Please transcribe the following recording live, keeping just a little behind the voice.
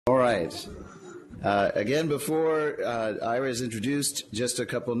All right. Again, before Ira is introduced, just a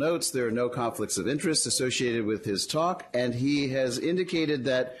couple notes. There are no conflicts of interest associated with his talk, and he has indicated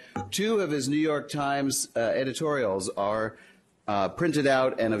that 2 of his New York Times editorials are printed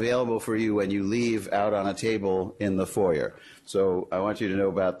out and available for you when you leave out on a table in the foyer. So I want you to know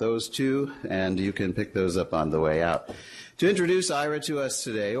about those 2, and you can pick those up on the way out. To introduce Ira to us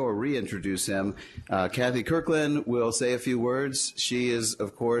today, or reintroduce him, Kathy Kirkland will say a few words. She is,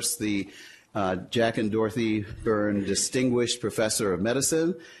 of course, the Jack and Dorothy Byrne Distinguished Professor of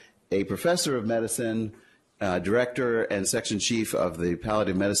Medicine, a Professor of Medicine, Director and Section Chief of the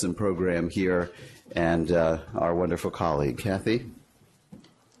Palliative Medicine Program here, and our wonderful colleague. Kathy?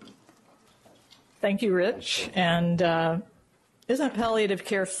 Thank you, Rich. And isn't palliative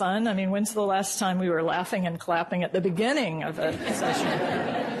care fun? I mean, when's the last time we were laughing and clapping at the beginning of a session?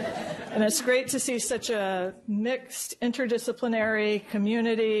 And it's great to see such a mixed, interdisciplinary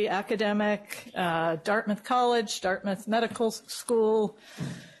community, academic, Dartmouth College, Dartmouth Medical School,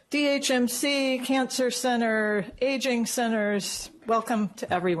 DHMC, Cancer Center, aging centers. Welcome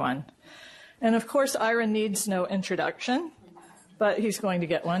to everyone. And of course, Ira needs no introduction, but he's going to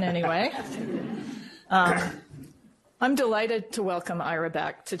get one anyway. I'm delighted to welcome Ira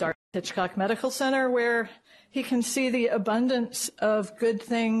back to Dartmouth Hitchcock Medical Center, where he can see the abundance of good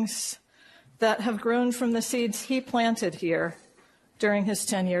things that have grown from the seeds he planted here during his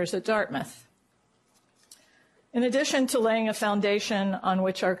 10 years at Dartmouth. In addition to laying a foundation on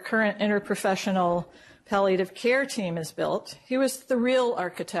which our current interprofessional palliative care team is built, he was the real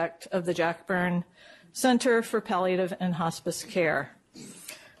architect of the Jack Byrne Center for Palliative and Hospice Care,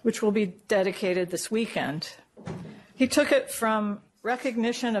 which will be dedicated this weekend. He took it from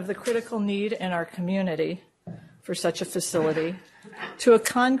recognition of the critical need in our community for such a facility to a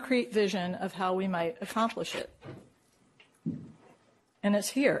concrete vision of how we might accomplish it. And it's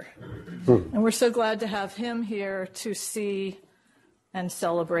here. And we're so glad to have him here to see and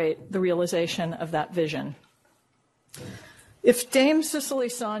celebrate the realization of that vision. If Dame Cicely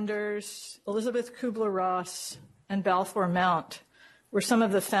Saunders, Elizabeth Kubler-Ross, and Balfour Mount were some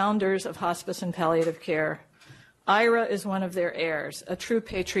of the founders of hospice and palliative care, Ira is one of their heirs, a true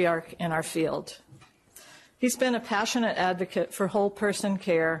patriarch in our field. He's been a passionate advocate for whole person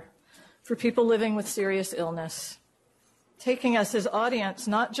care for people living with serious illness, taking as his audience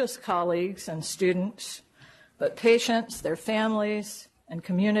not just colleagues and students, but patients, their families and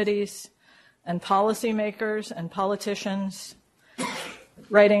communities, and policymakers and politicians,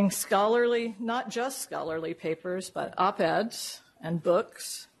 writing scholarly, not just scholarly papers, but op-eds and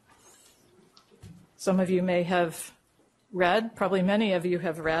books. Some of you may have read, probably many of you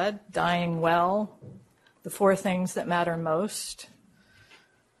have read, Dying Well, The 4 Things That Matter Most,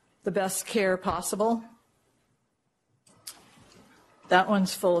 The Best Care Possible. That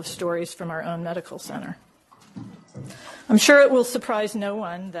one's full of stories from our own medical center. I'm sure it will surprise no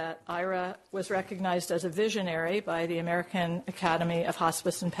one that Ira was recognized as a visionary by the American Academy of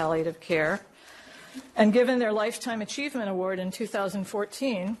Hospice and Palliative Care and given their Lifetime Achievement Award in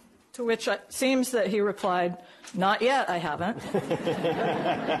 2014, to which it seems that he replied, "Not yet, I haven't."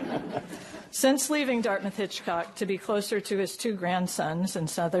 Since leaving Dartmouth Hitchcock to be closer to his 2 grandsons in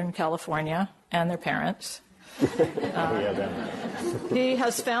Southern California and their parents, he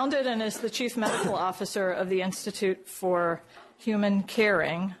has founded and is the chief medical officer of the Institute for Human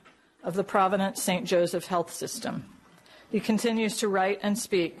Caring of the Providence St. Joseph Health System. He continues to write and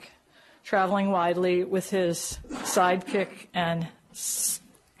speak, traveling widely with his sidekick and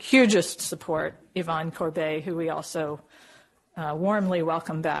hugest support, Yvonne Corbet, who we also warmly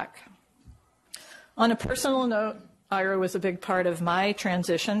welcome back. On a personal note, Ira was a big part of my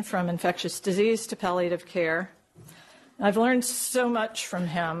transition from infectious disease to palliative care. I've learned so much from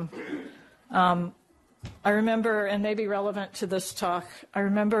him. I remember, and maybe relevant to this talk, I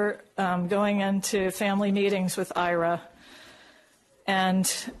remember going into family meetings with Ira,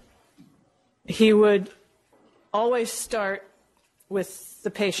 and he would always start with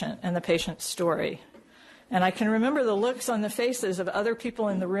the patient and the patient's story. And I can remember the looks on the faces of other people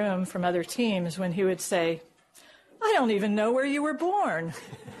in the room from other teams when he would say, "I don't even know where you were born."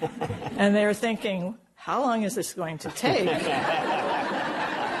 And they were thinking, how long is this going to take?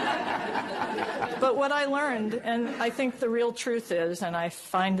 But what I learned, and I think the real truth is, and I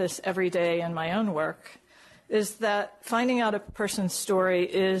find this every day in my own work, is that finding out a person's story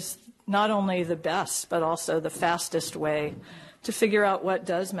is not only the best, but also the fastest way to figure out what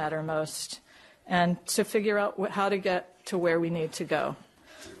does matter most and to figure out how to get to where we need to go.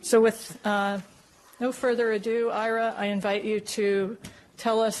 So with no further ado, Ira, I invite you to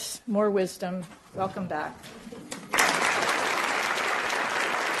tell us more wisdom. Welcome back.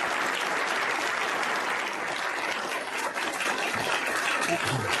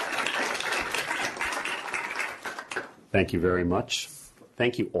 Thank you very much.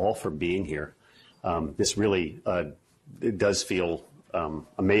 Thank you all for being here. This really it does feel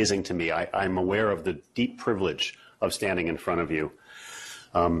amazing to me. I'm aware of the deep privilege of standing in front of you.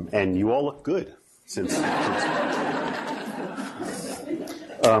 And you all look good since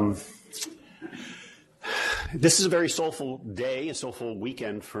this is a very soulful day, a soulful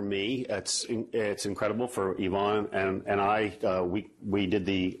weekend for me. It's incredible for Yvonne and I. We did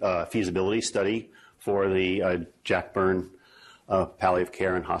the feasibility study for the Jack Byrne Palliative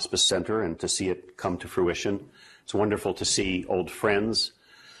Care and Hospice Center, and to see it come to fruition. It's wonderful to see old friends,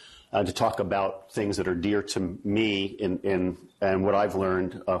 to talk about things that are dear to me and what I've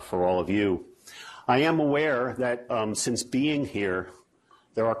learned for all of you. I am aware that since being here,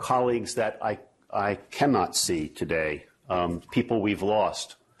 there are colleagues that I cannot see today, people we've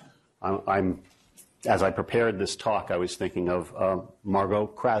lost. As I prepared this talk, I was thinking of Margot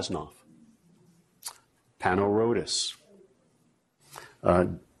Krasnoff, Pano Rodas,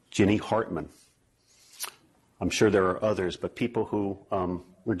 Ginny Hartman. I'm sure there are others, but people who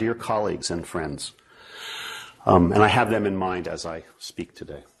were dear colleagues and friends. And I have them in mind as I speak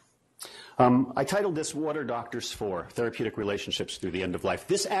today. I titled this What Are Doctors For? Therapeutic Relationships Through the End of Life.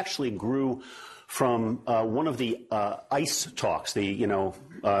 This actually grew from one of the ICE talks, the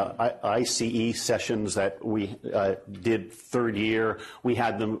ICE sessions that we did third year. We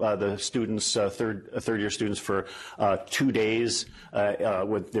had them, the students, third year students, for 2 days. There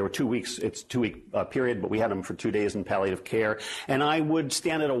were 2 weeks. It's a 2-week period, but we had them for 2 days in palliative care. And I would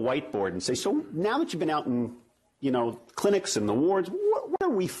stand at a whiteboard and say, so now that you've been out in clinics and the wards, what are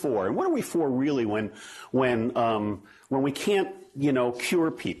we for? And what are we for really when we can't,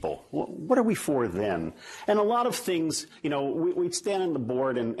 cure people? What are we for then? And a lot of things, we'd stand on the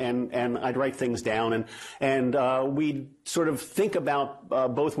board and I'd write things down and we'd sort of think about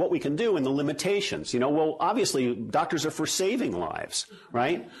both what we can do and the limitations. Well, obviously doctors are for saving lives,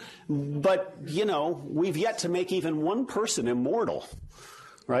 right? But, we've yet to make even one person immortal.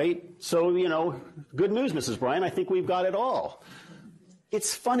 Right? So, good news, Mrs. Bryan. I think we've got it all.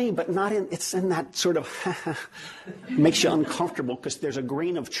 It's funny, but it's in that sort of makes you uncomfortable because there's a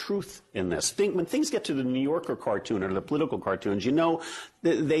grain of truth in this. When things get to the New Yorker cartoon or the political cartoons,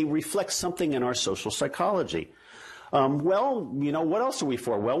 they reflect something in our social psychology. What else are we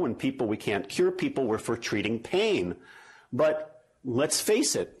for? Well, when we can't cure people, we're for treating pain. But let's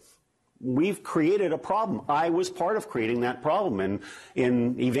face it. We've created a problem. I was part of creating that problem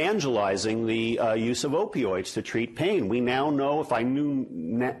in evangelizing the use of opioids to treat pain. We now know, if I knew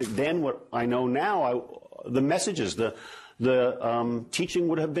then what I know now, the messages, the teaching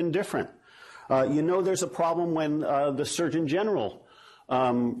would have been different. There's a problem when the Surgeon General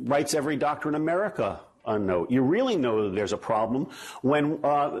writes every doctor in America a note. You really know there's a problem when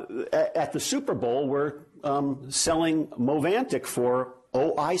at the Super Bowl we're selling Movantik for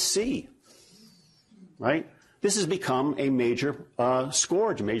OIC, right? This has become a major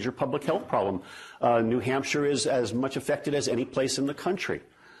scourge, a major public health problem. New Hampshire is as much affected as any place in the country.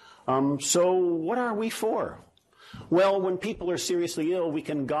 So what are we for? Well, when people are seriously ill, we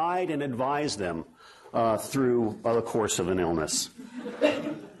can guide and advise them through the course of an illness.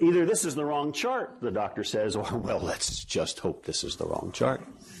 Either this is the wrong chart, the doctor says, or, well, let's just hope this is the wrong chart.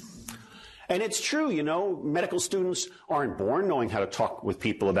 And it's true, medical students aren't born knowing how to talk with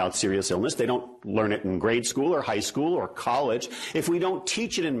people about serious illness. They don't learn it in grade school or high school or college. If we don't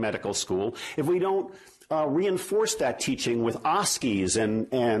teach it in medical school, if we don't reinforce that teaching with OSCEs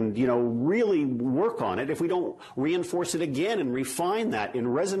and really work on it, if we don't reinforce it again and refine that in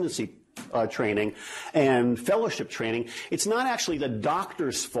residency training and fellowship training, it's not actually the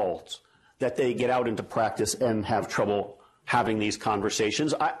doctor's fault that they get out into practice and have trouble having these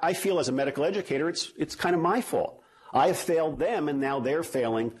conversations. I feel as a medical educator, it's kind of my fault. I have failed them, and now they're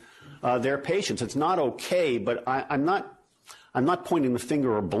failing their patients. It's not okay, but I'm not pointing the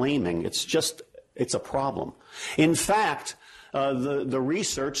finger or blaming. It's a problem. In fact, the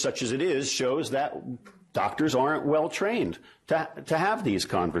research, such as it is, shows that doctors aren't well trained to have these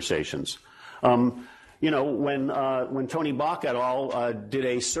conversations. When Tony Byock et al. Did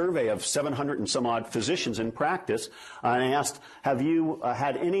a survey of 700 and some odd physicians in practice, and I asked, have you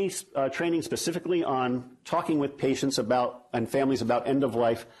had any training specifically on talking with patients and families about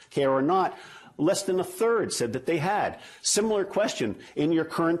end-of-life care or not? Less than a third said that they had. Similar question, in your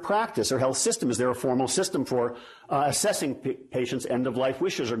current practice or health system, is there a formal system for assessing patients' end-of-life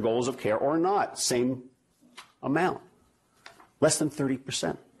wishes or goals of care or not? Same amount. Less than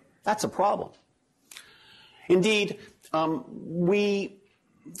 30%. That's a problem. Indeed, we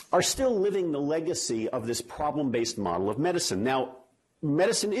are still living the legacy of this problem-based model of medicine. Now,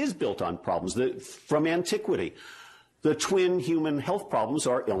 medicine is built on problems from antiquity. The twin human health problems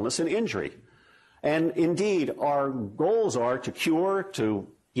are illness and injury. And indeed, our goals are to cure, to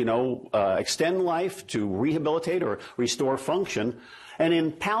extend life, to rehabilitate or restore function. And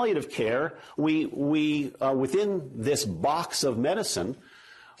in palliative care, we within this box of medicine,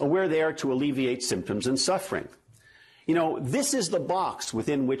 we're there to alleviate symptoms and suffering. This is the box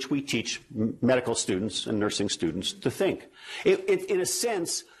within which we teach medical students and nursing students to think. In a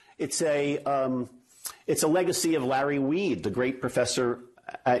sense, it's a legacy of Larry Weed, the great professor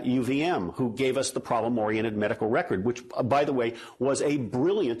at UVM, who gave us the problem-oriented medical record, which, by the way, was a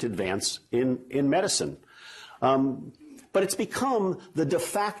brilliant advance in medicine. But it's become the de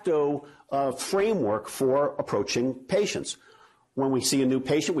facto framework for approaching patients. When we see a new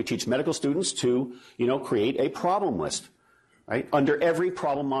patient, we teach medical students to, create a problem list. Right? Under every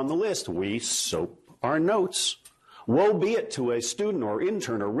problem on the list, we soap our notes. Woe be it to a student or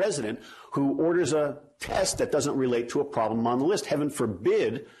intern or resident who orders a test that doesn't relate to a problem on the list. Heaven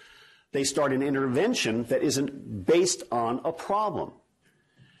forbid they start an intervention that isn't based on a problem.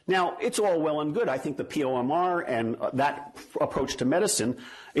 Now, it's all well and good. I think the POMR and that approach to medicine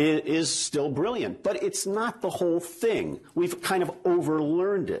is still brilliant, but it's not the whole thing. We've kind of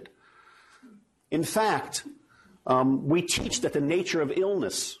overlearned it. In fact, we teach that the nature of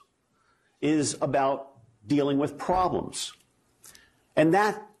illness is about dealing with problems. And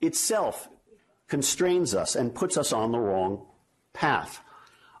that itself constrains us and puts us on the wrong path.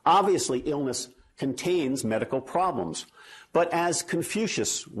 Obviously, illness contains medical problems. But as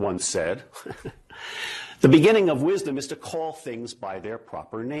Confucius once said, the beginning of wisdom is to call things by their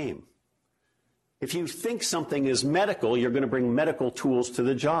proper name. If you think something is medical, you're going to bring medical tools to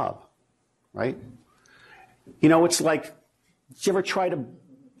the job, right? It's like, did you ever try to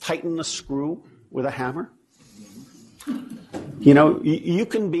tighten a screw with a hammer? You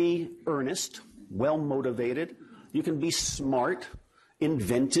can be earnest, well-motivated. You can be smart,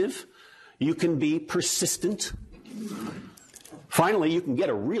 inventive. You can be persistent. Finally, you can get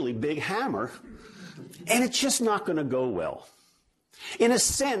a really big hammer, and it's just not going to go well. In a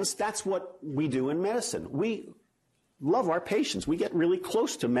sense, that's what we do in medicine. We love our patients. We get really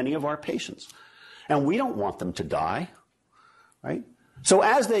close to many of our patients, and we don't want them to die, right? So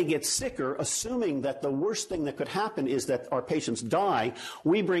as they get sicker, assuming that the worst thing that could happen is that our patients die,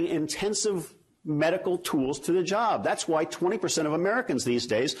 we bring intensive medical tools to the job. That's why 20% of Americans these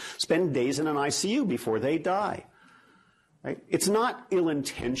days spend days in an ICU before they die. Right? It's not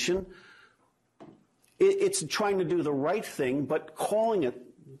ill-intention. It's trying to do the right thing, but calling it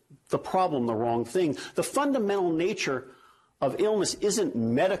the problem the wrong thing. The fundamental nature of illness isn't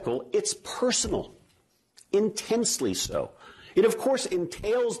medical, it's personal, intensely so. It, of course,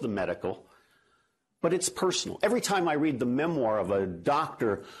 entails the medical, but it's personal. Every time I read the memoir of a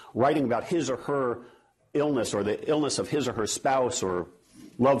doctor writing about his or her illness or the illness of his or her spouse or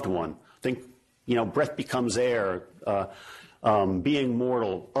loved one, think, breath becomes air, being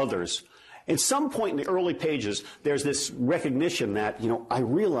mortal, others. At some point in the early pages, there's this recognition that, I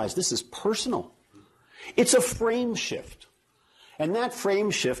realize this is personal. It's a frame shift. And that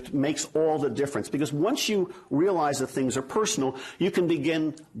frame shift makes all the difference, because once you realize that things are personal, you can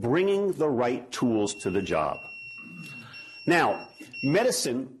begin bringing the right tools to the job. Now,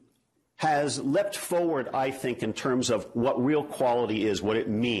 medicine has leapt forward, I think, in terms of what real quality is, what it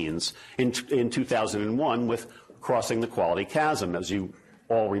means, in 2001 with Crossing the Quality Chasm. As you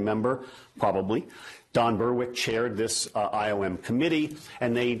all remember, probably, Don Berwick chaired this IOM committee,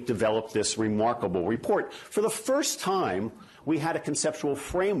 and they developed this remarkable report. For the first time, we had a conceptual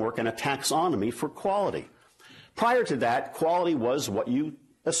framework and a taxonomy for quality. Prior to that, quality was what you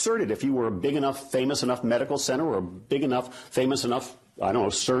asserted. If you were a big enough, famous enough medical center or a big enough, famous enough,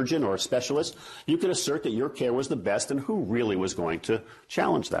 surgeon or a specialist, you could assert that your care was the best, and who really was going to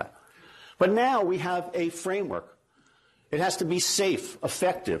challenge that? But now we have a framework. It has to be safe,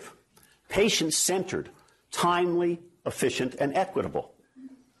 effective, patient-centered, timely, efficient, and equitable.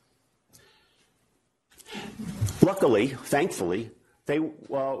 Luckily, thankfully, they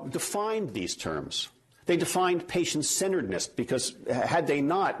defined these terms. They defined patient-centeredness, because had they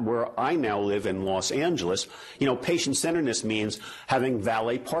not, where I now live in Los Angeles, patient-centeredness means having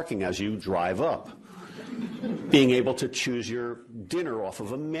valet parking as you drive up, being able to choose your dinner off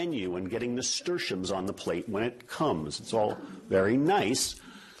of a menu and getting nasturtiums on the plate when it comes. It's all very nice.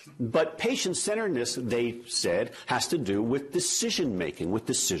 But patient-centeredness, they said, has to do with decision-making, with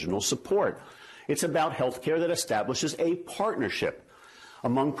decisional support. It's about healthcare that establishes a partnership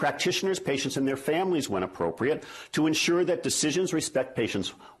among practitioners, patients, and their families when appropriate, to ensure that decisions respect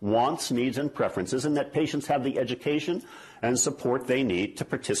patients' wants, needs, and preferences, and that patients have the education and support they need to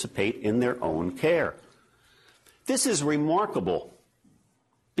participate in their own care. This is remarkable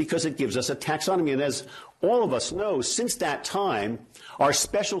because it gives us a taxonomy, and as all of us know, since that time, our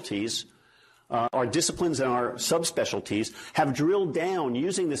specialties, our disciplines and our subspecialties have drilled down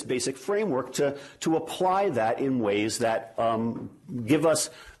using this basic framework to apply that in ways that give us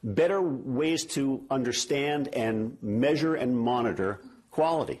better ways to understand and measure and monitor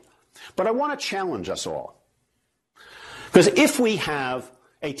quality. But I want to challenge us all. Because if we have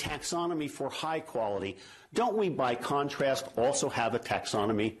a taxonomy for high quality, don't we, by contrast, also have a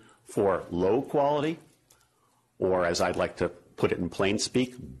taxonomy for low quality? Or, as I'd like to put it in plain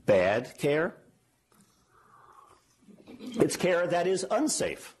speak, bad care? It's care that is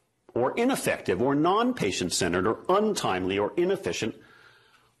unsafe, or ineffective, or non-patient-centered, or untimely, or inefficient,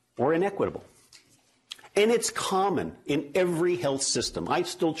 or inequitable. And it's common in every health system. I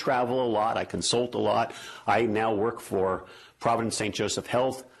still travel a lot. I consult a lot. I now work for Providence St. Joseph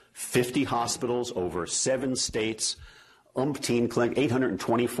Health, 50 hospitals over 7 states, umpteen clinics,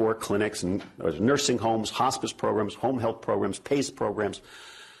 824 clinics, nursing homes, hospice programs, home health programs, PACE programs.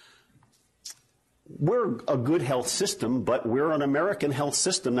 We're a good health system, but we're an American health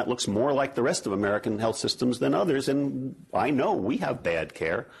system that looks more like the rest of American health systems than others, and I know we have bad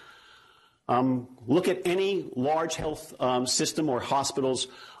care. Look at any large health system or hospital's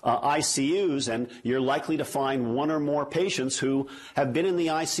ICUs, and you're likely to find one or more patients who have been in the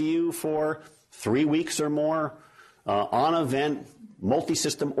ICU for 3 weeks or more, on a vent,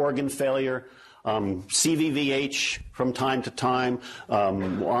 multi-system organ failure, CVVH from time to time,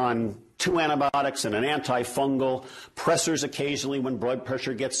 on 2 antibiotics and an antifungal, pressors occasionally when blood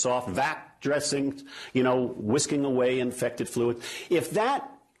pressure gets off, vac dressing, whisking away infected fluid. If that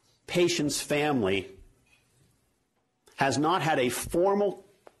patient's family has not had a formal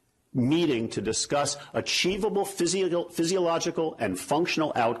meeting to discuss achievable physiological and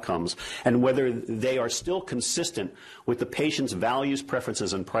functional outcomes and whether they are still consistent with the patient's values,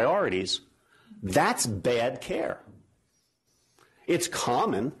 preferences, and priorities, that's bad care. It's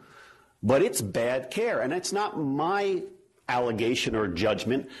common, but it's bad care, and it's not my allegation or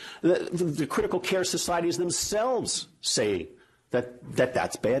judgment. The critical care societies themselves say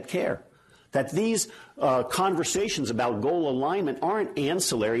that's bad care. That these conversations about goal alignment aren't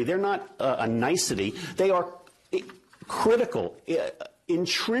ancillary. They're not a nicety. They are critical,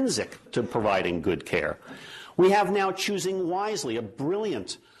 intrinsic to providing good care. We have now Choosing Wisely, a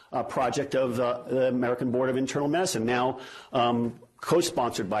brilliant project of the American Board of Internal Medicine, now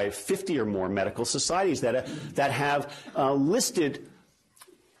co-sponsored by 50 or more medical societies that have listed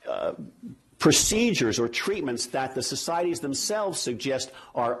procedures or treatments that the societies themselves suggest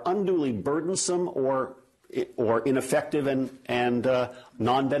are unduly burdensome or ineffective and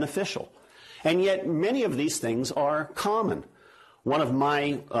non-beneficial. And yet many of these things are common. One of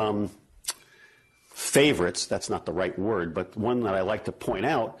my favorites, that's not the right word, but one that I like to point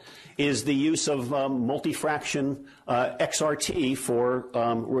out, is the use of multifraction XRT for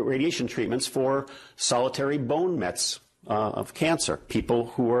radiation treatments for solitary bone mets of cancer, people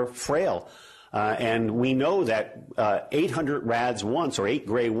who are frail. And we know that 800 rads once or 8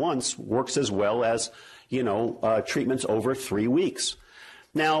 gray once works as well as, treatments over 3 weeks.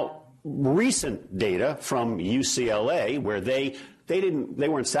 Now, recent data from UCLA, where they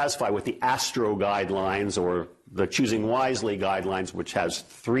weren't satisfied with the ASTRO guidelines or the Choosing Wisely guidelines, which has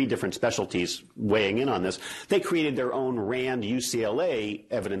 3 different specialties weighing in on this. They created their own RAND UCLA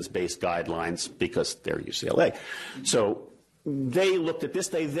evidence-based guidelines because they're UCLA. So they looked at this.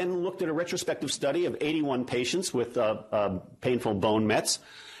 They then looked at a retrospective study of 81 patients with painful bone mets,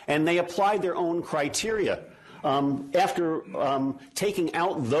 and they applied their own criteria. After taking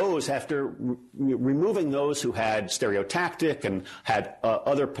out those, after removing those who had stereotactic and had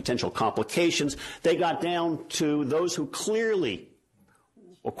other potential complications, they got down to those who clearly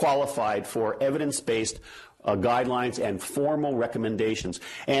were qualified for evidence-based guidelines and formal recommendations.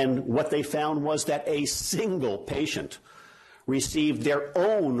 And what they found was that a single patient received their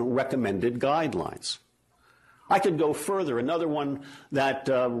own recommended guidelines. I could go further. Another one that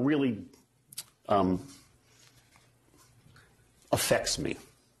really affects me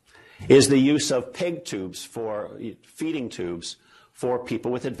is the use of PEG tubes for feeding tubes for people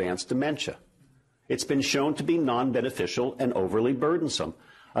with advanced dementia. It's been shown to be non-beneficial and overly burdensome.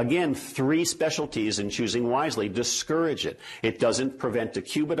 Again, 3 specialties in Choosing Wisely discourage it. It doesn't prevent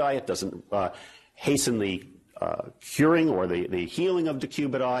decubiti. It doesn't hasten the curing or the healing of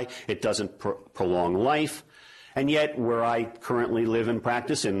decubiti. It doesn't prolong life. And yet, where I currently live and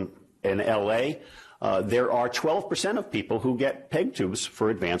practice in LA, there are 12% of people who get PEG tubes for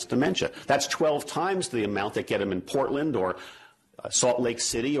advanced dementia. That's 12 times the amount that get them in Portland or Salt Lake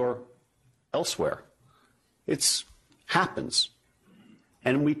City or elsewhere. It happens,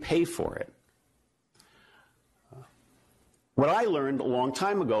 and we pay for it. What I learned a long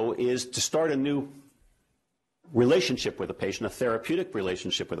time ago is to start a new relationship with a patient, a therapeutic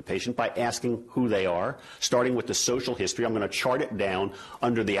relationship with a patient, by asking who they are, starting with the social history. I'm going to chart it down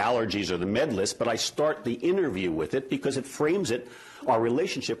under the allergies or the med list, but I start the interview with it because it frames our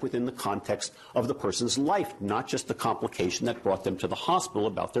relationship within the context of the person's life, not just the complication that brought them to the hospital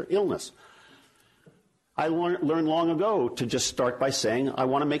about their illness. I learned long ago to just start by saying, I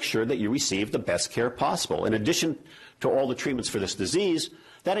want to make sure that you receive the best care possible. In addition to all the treatments for this disease,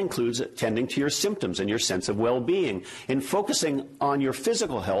 that includes attending to your symptoms and your sense of well-being. In focusing on your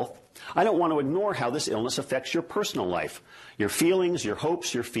physical health, I don't want to ignore how this illness affects your personal life, your feelings, your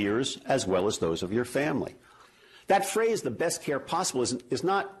hopes, your fears, as well as those of your family. That phrase, the best care possible, is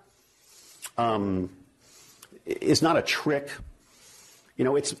not a trick. You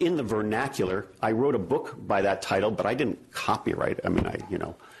know, it's in the vernacular. I wrote a book by that title, but I didn't copyright it. I mean,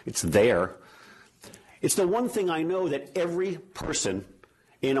 it's there. It's the one thing I know that every person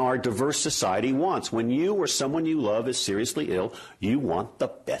in our diverse society wants. When you or someone you love is seriously ill, you want the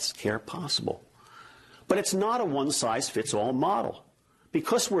best care possible. But it's not a one-size-fits-all model.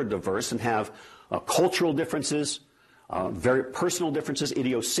 Because we're diverse and have cultural differences, very personal differences,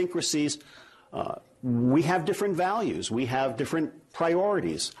 idiosyncrasies, we have different values. We have different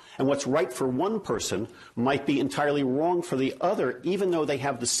priorities. And what's right for one person might be entirely wrong for the other, even though they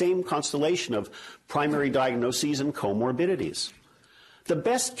have the same constellation of primary diagnoses and comorbidities. The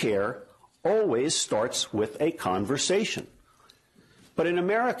best care always starts with a conversation. But in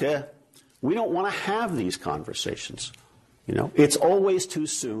America, we don't want to have these conversations. You know, it's always too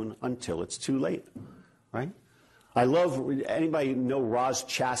soon until it's too late, right? I love, anybody know Roz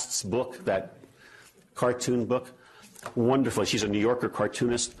Chast's book, that cartoon book? Wonderful. She's a New Yorker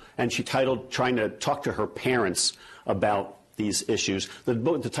cartoonist, and she titled Trying to Talk to Her Parents About These Issues.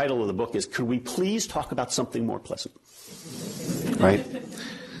 The title of the book is, Could We Please Talk About Something More Pleasant? Right?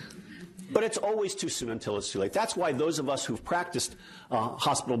 But it's always too soon until it's too late. That's why those of us who've practiced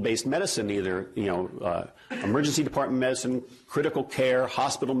hospital-based medicine, either emergency department medicine, critical care,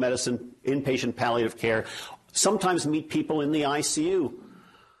 hospital medicine, inpatient palliative care, sometimes meet people in the ICU,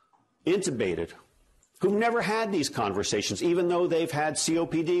 intubated, who've never had these conversations, even though they've had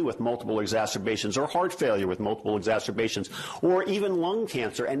COPD with multiple exacerbations, or heart failure with multiple exacerbations, or even lung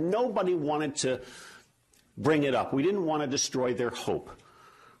cancer, and nobody wanted to bring it up. We didn't want to destroy their hope,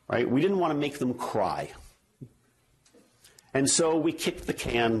 right? We didn't want to make them cry. And so we kicked the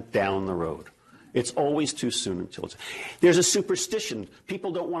can down the road. It's always too soon until it's... There's a superstition.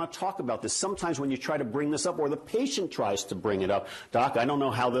 People don't want to talk about this. Sometimes when you try to bring this up, or the patient tries to bring it up, Doc, I don't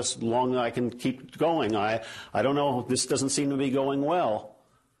know how this long I can keep going. I don't know. This doesn't seem to be going well.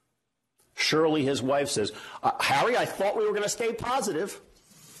 Shirley, his wife, says, Harry, I thought we were going to stay positive.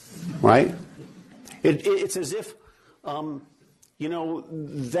 Right? It's as if,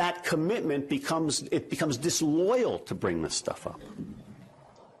 that commitment becomes disloyal to bring this stuff up.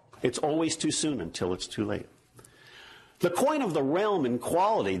 It's always too soon until it's too late. The coin of the realm in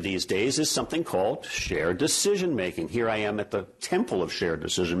quality these days is something called shared decision-making. Here I am at the temple of shared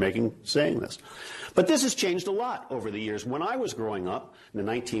decision-making saying this. But this has changed a lot over the years. When I was growing up in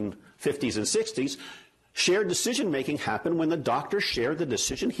the 1950s and 60s, shared decision-making happened when the doctor shared the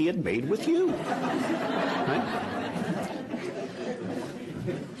decision he had made with you. Right?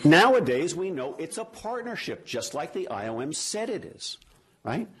 Nowadays, we know it's a partnership, just like the IOM said it is.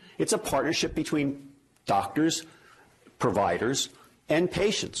 Right? It's a partnership between doctors, providers, and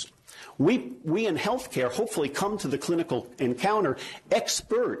patients. We in healthcare hopefully come to the clinical encounter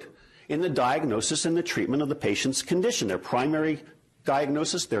expert in the diagnosis and the treatment of the patient's condition, their primary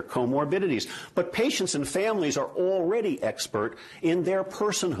diagnosis, their comorbidities. But patients and families are already expert in their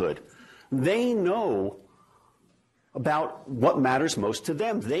personhood. They know about what matters most to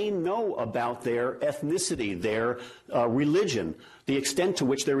them. They know about their ethnicity, their religion, the extent to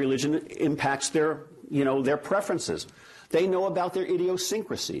which their religion impacts their preferences. They know about their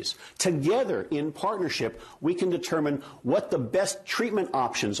idiosyncrasies. Together, in partnership, we can determine what the best treatment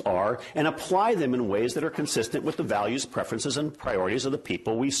options are and apply them in ways that are consistent with the values, preferences, and priorities of the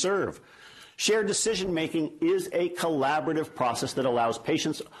people we serve. Shared decision-making is a collaborative process that allows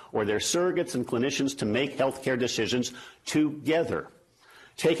patients or their surrogates and clinicians to make healthcare decisions together.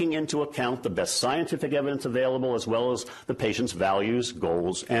 taking into account the best scientific evidence available as well as the patient's values,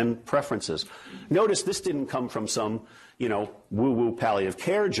 goals, and preferences. Notice this didn't come from some, woo-woo palliative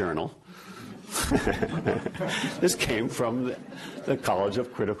care journal. This came from the College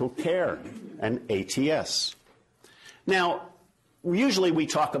of Critical Care and ATS. Now, usually we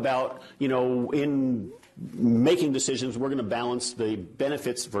talk about, in making decisions, we're going to balance the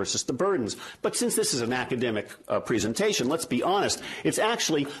benefits versus the burdens. But since this is an academic presentation, let's be honest, it's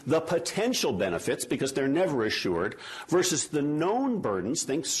actually the potential benefits, because they're never assured, versus the known burdens,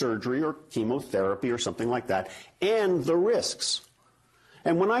 think surgery or chemotherapy or something like that, and the risks.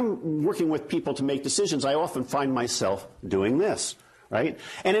 And when I'm working with people to make decisions, I often find myself doing this, right?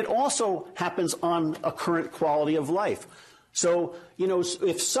 And it also happens on a current quality of life. So,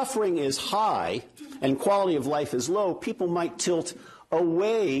 if suffering is high and quality of life is low, people might tilt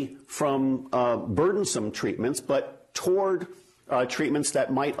away from burdensome treatments, but toward treatments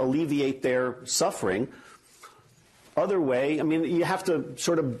that might alleviate their suffering. Other way, you have to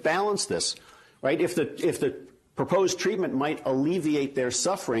sort of balance this, right? If the proposed treatment might alleviate their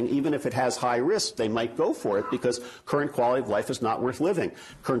suffering, even if it has high risk, they might go for it because current quality of life is not worth living.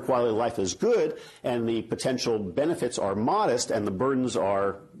 Current quality of life is good, and the potential benefits are modest, and the burdens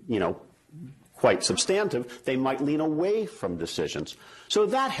are, quite substantive. They might lean away from decisions. So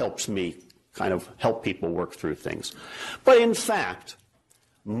that helps me kind of help people work through things. But in fact,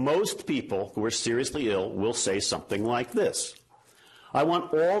 most people who are seriously ill will say something like this: I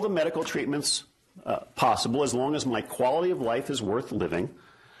want all the medical treatments possible as long as my quality of life is worth living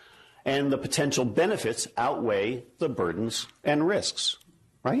and the potential benefits outweigh the burdens and risks,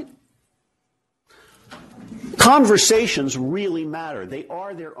 right? Conversations really matter. They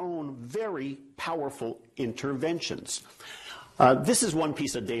are their own very powerful interventions. This is one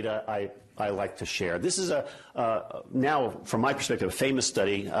piece of data I like to share. This is now, from my perspective, a famous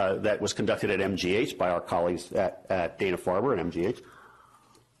study that was conducted at MGH by our colleagues at Dana-Farber and MGH.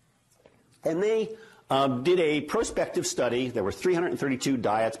 And they did a prospective study. There were 332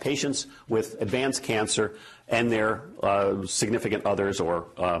 dyads, patients with advanced cancer, and their significant others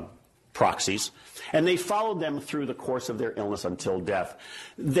or proxies. And they followed them through the course of their illness until death.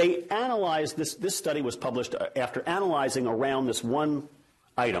 They analyzed this. This study was published after analyzing around this one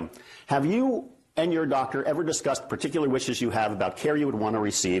item. Have you and your doctor ever discussed particular wishes you have about care you would want to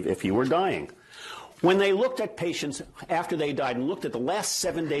receive if you were dying? When they looked at patients after they died and looked at the last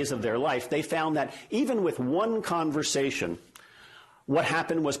 7 days of their life, they found that even with one conversation, what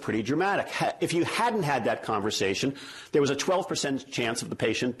happened was pretty dramatic. If you hadn't had that conversation, there was a 12% chance of the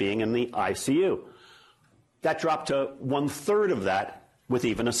patient being in the ICU. That dropped to 1/3 of that with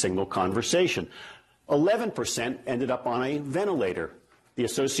even a single conversation. 11% ended up on a ventilator. The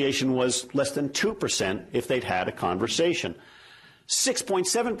association was less than 2% if they'd had a conversation.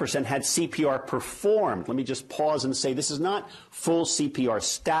 6.7% had CPR performed. Let me just pause and say this is not full CPR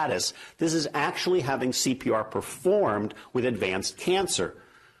status. This is actually having CPR performed with advanced cancer,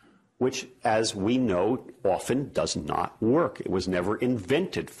 which, as we know, often does not work. It was never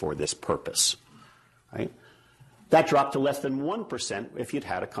invented for this purpose, right? That dropped to less than 1% if you'd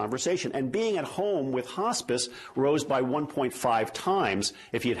had a conversation. And being at home with hospice rose by 1.5 times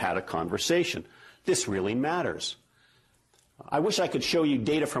if you'd had a conversation. This really matters. I wish I could show you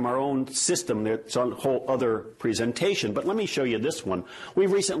data from our own system. It's a whole other presentation, but let me show you this one.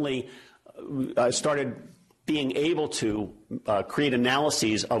 We've recently started being able to create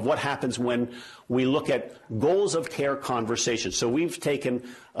analyses of what happens when we look at goals of care conversations. So we've taken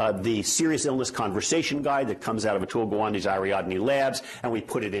the Serious Illness Conversation Guide that comes out of Atul Gawande's Ariadne Labs, and we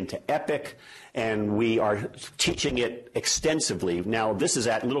put it into EPIC, and we are teaching it extensively. Now, this is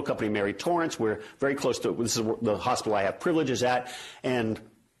at Little Company Mary Torrance. We're very close to, this is the hospital I have privileges at, and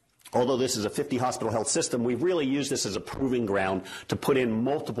although this is a 50-hospital health system, we've really used this as a proving ground to put in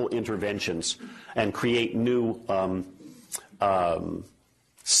multiple interventions and create new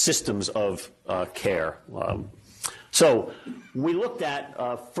systems of care. So we looked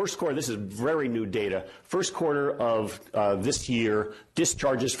at first quarter, this is very new data, first quarter of this year,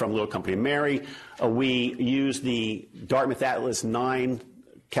 discharges from Little Company Mary. We used the Dartmouth Atlas 9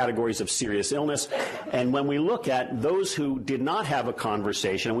 categories of serious illness. And when we look at those who did not have a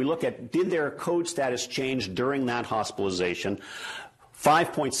conversation, and we look at did their code status change during that hospitalization,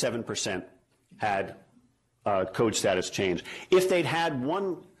 5.7% had code status change. If they'd had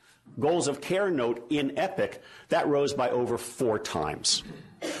one goals of care note in EPIC, that rose by over 4 times.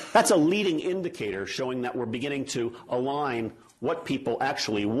 That's a leading indicator showing that we're beginning to align what people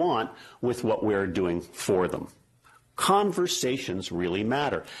actually want with what we're doing for them. Conversations really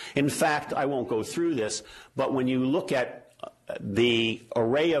matter. In fact, I won't go through this, but when you look at the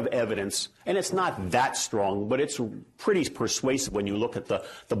array of evidence, and it's not that strong, but it's pretty persuasive when you look at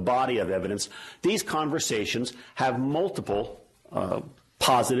the body of evidence, these conversations have multiple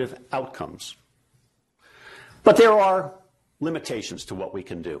positive outcomes. But there are limitations to what we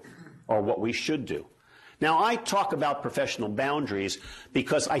can do, or what we should do. Now, I talk about professional boundaries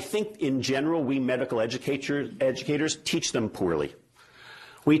because I think in general we medical educators teach them poorly.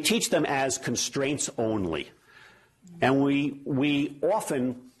 We teach them as constraints only. And we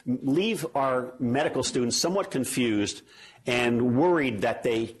often leave our medical students somewhat confused and worried that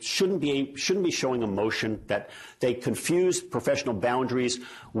they shouldn't be showing emotion, that they confuse professional boundaries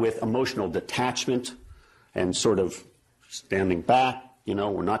with emotional detachment and sort of standing back. You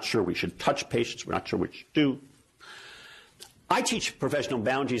know, we're not sure we should touch patients, we're not sure what we should do. I teach professional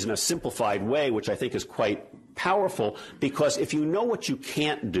boundaries in a simplified way, which I think is quite powerful, because if you know what you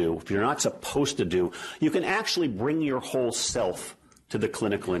can't do, if you're not supposed to do, you can actually bring your whole self to the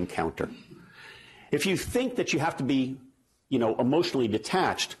clinical encounter. If you think that you have to be, emotionally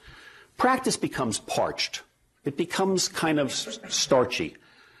detached, practice becomes parched. It becomes kind of starchy,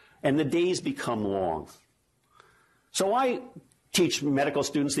 and the days become long. So I teach medical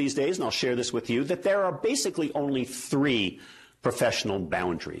students these days, and I'll share this with you, that there are basically only 3 professional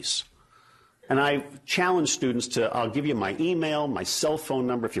boundaries. And I challenge students to, I'll give you my email, my cell phone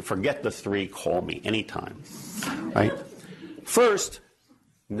number. If you forget the 3, call me anytime. Right? First,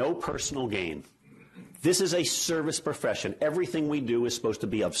 no personal gain. This is a service profession. Everything we do is supposed to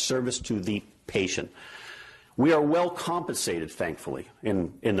be of service to the patient. We are well compensated, thankfully,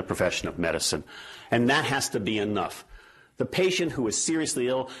 in the profession of medicine. And that has to be enough. The patient who is seriously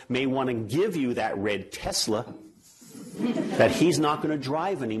ill may want to give you that red Tesla that he's not going to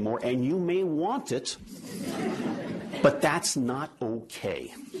drive anymore, and you may want it, but that's not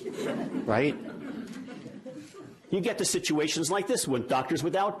okay, right? You get to situations like this with Doctors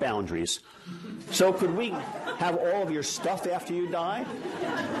Without Boundaries. So could we have all of your stuff after you die?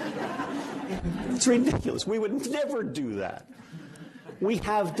 It's ridiculous. We would never do that. We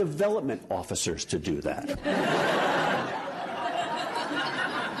have development officers to do that.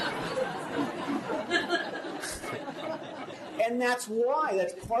 And that's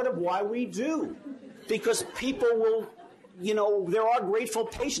part of why we do. Because people will, there are grateful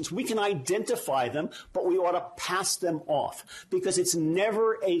patients. We can identify them, but we ought to pass them off. Because it's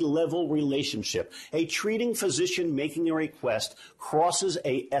never a level relationship. A treating physician making a request crosses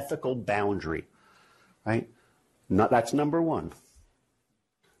an ethical boundary. Right? That's number 1.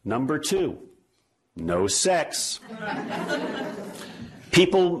 Number 2, no sex.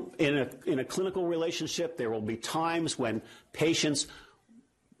 People in a clinical relationship, there will be times when patients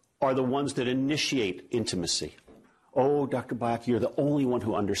are the ones that initiate intimacy. Oh, Dr. Byock, you're the only one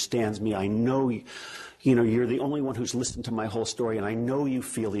who understands me. I know, you're the only one who's listened to my whole story, and I know you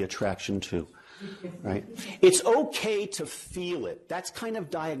feel the attraction too. Right? It's okay to feel it. That's kind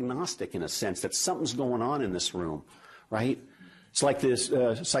of diagnostic in a sense, that something's going on in this room, right? It's like this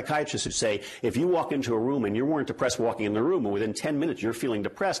psychiatrists who say, if you walk into a room and you weren't depressed walking in the room, and within 10 minutes you're feeling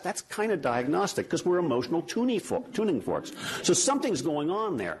depressed, that's kind of diagnostic, because we're emotional tuning forks. So something's going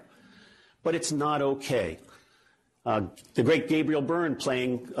on there, but it's not okay. The great Gabriel Byrne,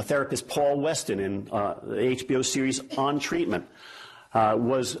 playing a therapist Paul Weston in the HBO series On Treatment,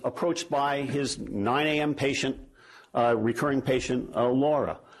 was approached by his 9 a.m. patient, recurring patient,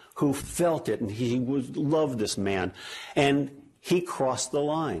 Laura, who felt it, and he loved this man. And he crossed the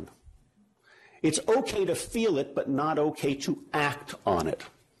line. It's okay to feel it, but not okay to act on it.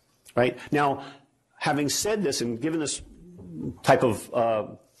 Right? Now, having said this and given this type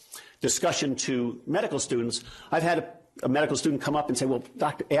of discussion to medical students, I've had a medical student come up and say, well,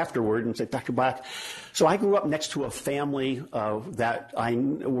 afterward, and say, Dr. Byock, so I grew up next to a family that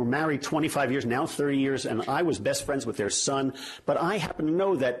were married 25 years, now 30 years, and I was best friends with their son, but I happen to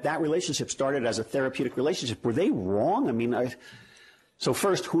know that relationship started as a therapeutic relationship. Were they wrong? I mean, so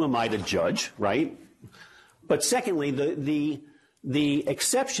first, who am I to judge, right? But secondly, the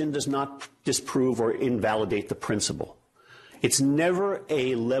exception does not disprove or invalidate the principle. It's never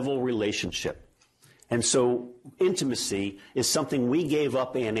a level relationship. And so intimacy is something we gave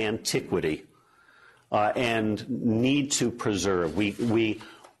up in antiquity and need to preserve. We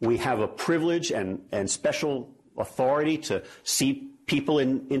have a privilege and special authority to see people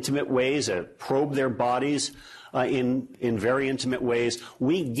in intimate ways, probe their bodies in very intimate ways.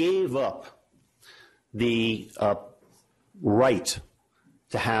 We gave up the right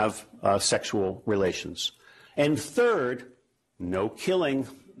to have sexual relations. And third, no killing.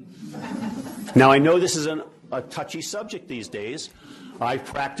 Now, I know this is a touchy subject these days, I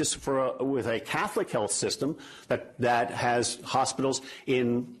practice with a Catholic health system that has hospitals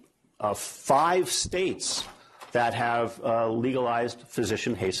in 5 states that have legalized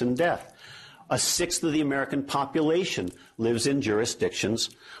physician-hastened death. 1/6 of the American population lives in jurisdictions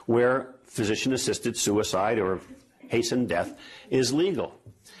where physician-assisted suicide or hastened death is legal.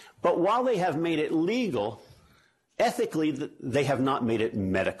 But while they have made it legal, ethically, they have not made it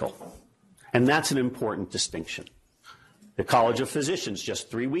medical. And that's an important distinction. The College of Physicians just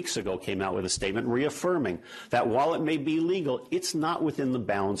 3 weeks ago came out with a statement reaffirming that while it may be legal, it's not within the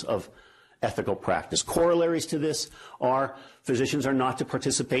bounds of ethical practice. Corollaries to this are physicians are not to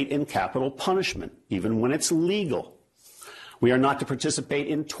participate in capital punishment, even when it's legal. We are not to participate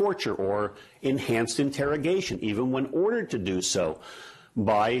in torture or enhanced interrogation, even when ordered to do so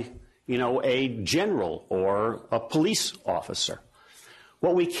by, a general or a police officer.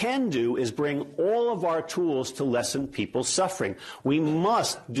 What we can do is bring all of our tools to lessen people's suffering. We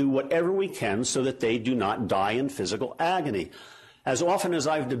must do whatever we can so that they do not die in physical agony. As often as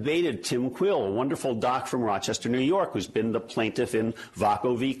I've debated Tim Quill, a wonderful doc from Rochester, New York, who's been the plaintiff in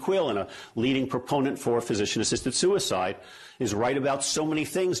Vaco v. Quill and a leading proponent for physician-assisted suicide, is right about so many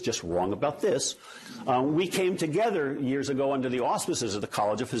things, just wrong about this. We came together years ago under the auspices of the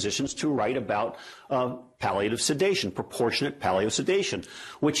College of Physicians to write about palliative sedation, proportionate palliative sedation,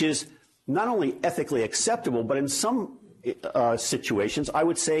 which is not only ethically acceptable, but in some situations, I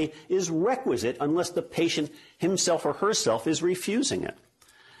would say, is requisite unless the patient himself or herself is refusing it.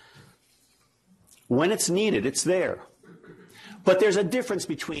 When it's needed, it's there. But there's a difference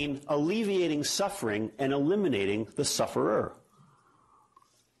between alleviating suffering and eliminating the sufferer.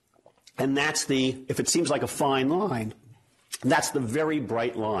 And that's if it seems like a fine line, that's the very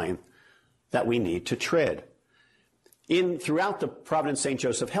bright line that we need to tread. Throughout the Providence St.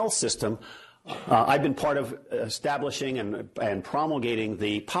 Joseph Health System, I've been part of establishing and promulgating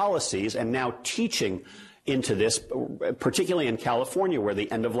the policies and now teaching into this, particularly in California, where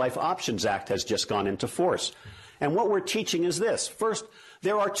the End-of-Life Options Act has just gone into force. And what we're teaching is this. First,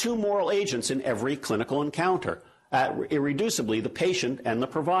 there are 2 moral agents in every clinical encounter, irreducibly the patient and the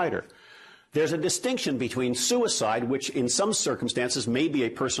provider. There's a distinction between suicide, which in some circumstances may be a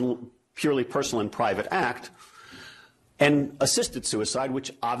purely personal and private act, and assisted suicide,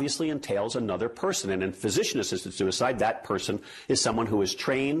 which obviously entails another person. And in physician-assisted suicide, that person is someone who is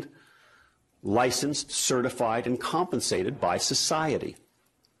trained, licensed, certified, and compensated by society.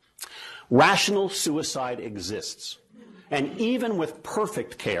 Rational suicide exists. And even with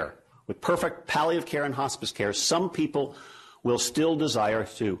perfect care, with perfect palliative care and hospice care, some people will still desire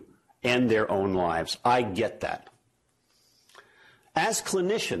to end their own lives. I get that. As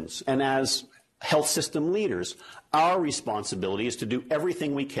clinicians and as health system leaders, our responsibility is to do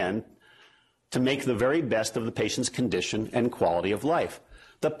everything we can to make the very best of the patient's condition and quality of life.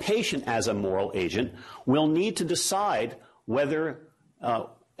 The patient, as a moral agent, will need to decide whether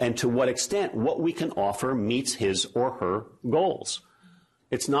and to what extent what we can offer meets his or her goals.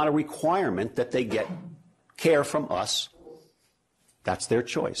 It's not a requirement that they get care from us. That's their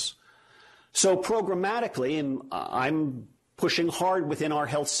choice. So programmatically, and I'm pushing hard within our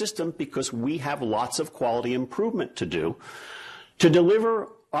health system because we have lots of quality improvement to do. To deliver,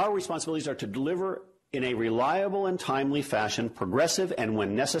 our responsibilities are to deliver in a reliable and timely fashion, progressive and,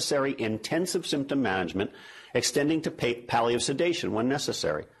 when necessary, intensive symptom management, extending to palliative sedation when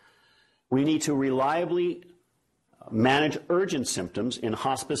necessary. We need to reliably manage urgent symptoms in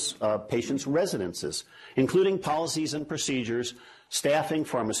hospice patients' residences, including policies and procedures, staffing,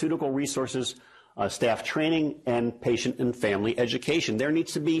 pharmaceutical resources, staff training, and patient and family education. There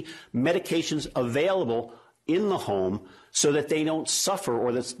needs to be medications available in the home so that they don't suffer,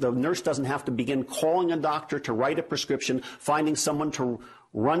 or that the nurse doesn't have to begin calling a doctor to write a prescription, finding someone to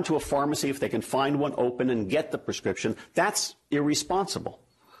run to a pharmacy if they can find one open and get the prescription. That's irresponsible.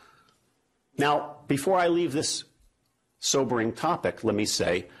 Now, before I leave this sobering topic, let me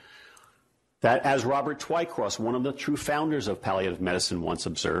say that, as Robert Twycross, one of the true founders of palliative medicine, once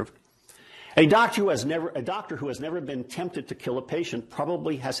observed, a doctor who has never been tempted to kill a patient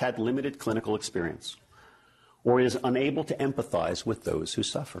probably has had limited clinical experience or is unable to empathize with those who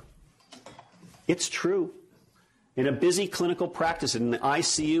suffer. It's true. In a busy clinical practice in the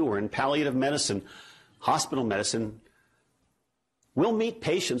ICU or in palliative medicine, hospital medicine, we'll meet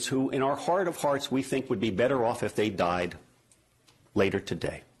patients who, in our heart of hearts, we think would be better off if they died later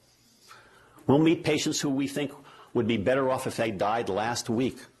today. We'll meet patients who we think would be better off if they died last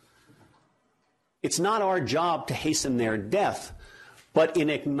week. It's not our job to hasten their death, but in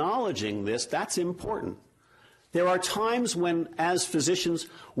acknowledging this, that's important. There are times when, as physicians,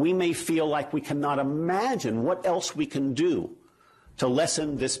 we may feel like we cannot imagine what else we can do to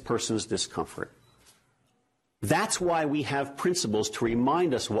lessen this person's discomfort. That's why we have principles to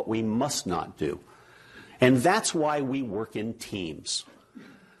remind us what we must not do. And that's why we work in teams.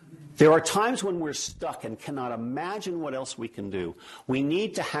 There are times when we're stuck and cannot imagine what else we can do. We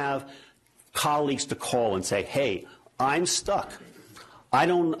need to have colleagues to call and say, hey, I'm stuck.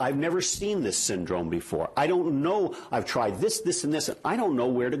 I've never seen this syndrome before. I don't know. I've tried this, this, and this, and I don't know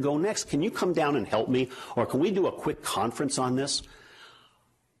where to go next. Can you come down and help me? Or can we do a quick conference on this?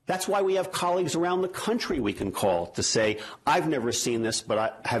 That's why we have colleagues around the country we can call to say, I've never seen this,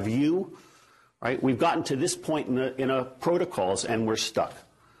 but have you? Right? We've gotten to this point in our protocols, and we're stuck.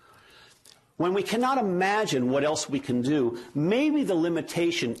 When we cannot imagine what else we can do, maybe the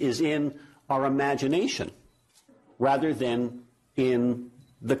limitation is in our imagination rather than in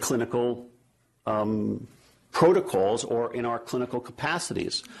the clinical protocols or in our clinical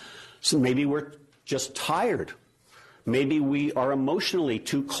capacities. So maybe we're just tired. Maybe we are emotionally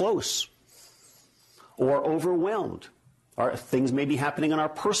too close or overwhelmed. Things may be happening in our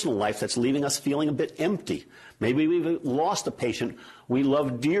personal life that's leaving us feeling a bit empty. Maybe we've lost a patient we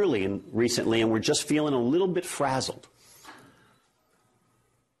love dearly recently and we're just feeling a little bit frazzled.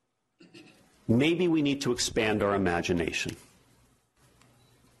 Maybe we need to expand our imagination.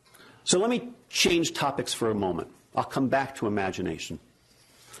 So let me change topics for a moment. I'll come back to imagination.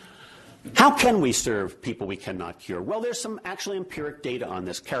 How can we serve people we cannot cure? Well, there's some actually empiric data on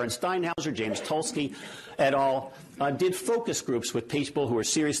this. Karen Steinhauser, James Tulsky et al. Did focus groups with people who are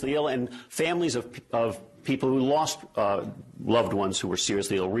seriously ill and families of people who lost loved ones who were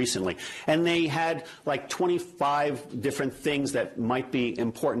seriously ill recently. And they had like 25 different things that might be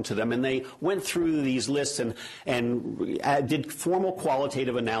important to them. And they went through these lists and did formal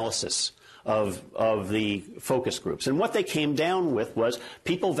qualitative analysis of the focus groups. And what they came down with was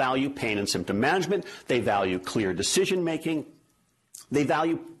people value pain and symptom management. They value clear decision making. They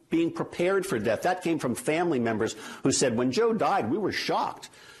value being prepared for death. That came from family members who said, when Joe died, we were shocked.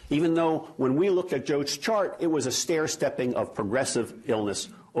 Even though when we looked at Joe's chart, it was a stair-stepping of progressive illness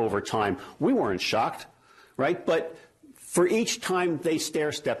over time. We weren't shocked, right? But for each time they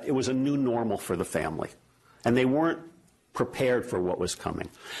stair-stepped, it was a new normal for the family. And they weren't prepared for what was coming.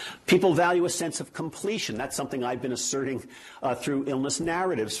 People value a sense of completion. That's something I've been asserting through illness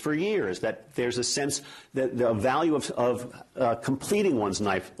narratives for years, that there's a sense that the value of completing one's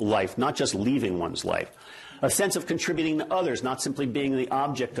life, not just leaving one's life. A sense of contributing to others, not simply being the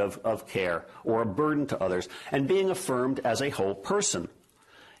object of care or a burden to others, and being affirmed as a whole person.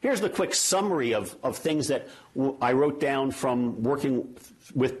 Here's the quick summary of things that I wrote down from working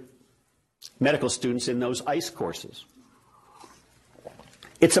with medical students in those ICE courses.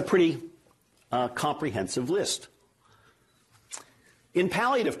 It's a pretty comprehensive list. In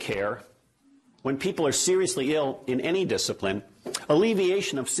palliative care, when people are seriously ill in any discipline,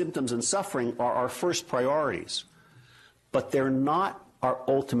 alleviation of symptoms and suffering are our first priorities, but they're not our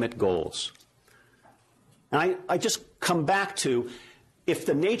ultimate goals. And I just come back to, if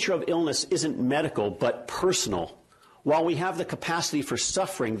the nature of illness isn't medical but personal, while we have the capacity for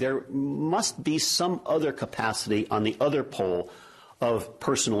suffering, there must be some other capacity on the other pole of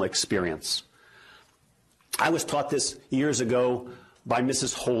personal experience. I was taught this years ago by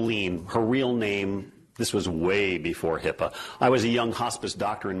Mrs. Holeen, her real name. This was way before HIPAA. I was a young hospice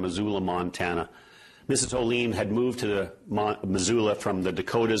doctor in Missoula, Montana. Mrs. Holeen had moved to Missoula from the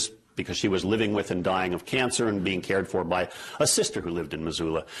Dakotas because she was living with and dying of cancer and being cared for by a sister who lived in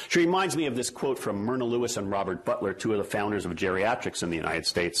Missoula. She reminds me of this quote from Myrna Lewis and Robert Butler, two of the founders of geriatrics in the United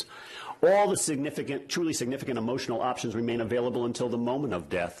States. All the truly significant emotional options remain available until the moment of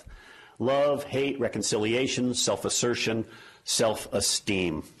death. Love, hate, reconciliation, self-assertion,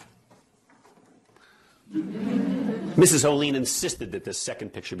 self-esteem. Mrs. Holeen insisted that this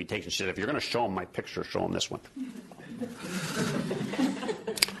second picture be taken. She said, if you're going to show them my picture, show them this one.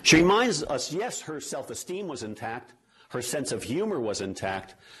 She reminds us, yes, her self-esteem was intact, her sense of humor was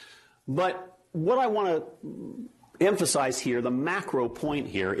intact, but what I want to emphasize here, the macro point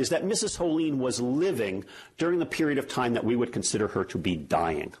here, is that Mrs. Holeen was living during the period of time that we would consider her to be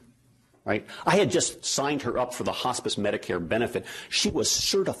dying. Right? I had just signed her up for the hospice Medicare benefit. She was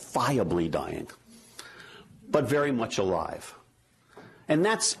certifiably dying, but very much alive. And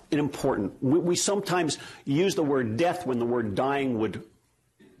that's important. We sometimes use the word death when the word dying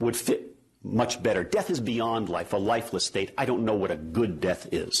would fit much better. Death is beyond life, a lifeless state. I don't know what a good death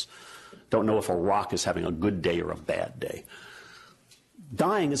is. Don't know if a rock is having a good day or a bad day.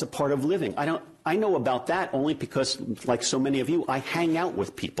 Dying is a part of living. I know about that only because, like so many of you, I hang out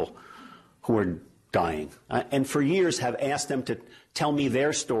with people who are dying. And for years have asked them to tell me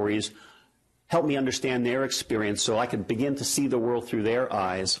their stories, help me understand their experience so I can begin to see the world through their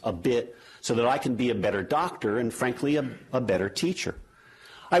eyes a bit so that I can be a better doctor and, frankly, a better teacher.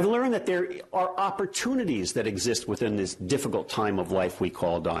 I've learned that there are opportunities that exist within this difficult time of life we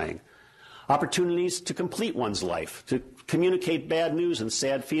call dying. Opportunities to complete one's life, to communicate bad news and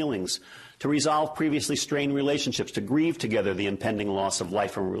sad feelings, to resolve previously strained relationships, to grieve together the impending loss of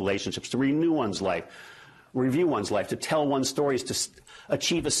life and relationships, to renew one's life, review one's life, to tell one's stories, to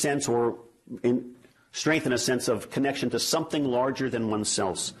achieve a sense or strengthen a sense of connection to something larger than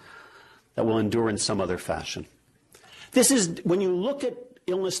oneself that will endure in some other fashion. This is, when you look at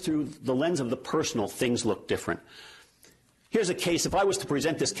illness through the lens of the personal, things look different. Here's a case. If I was to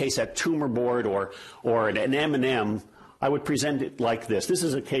present this case at Tumor Board or at an M&M, I would present it like this. This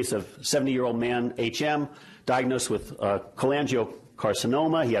is a case of a 70-year-old man, HM, diagnosed with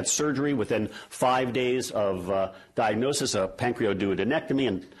cholangiocarcinoma. He had surgery within 5 days of diagnosis, a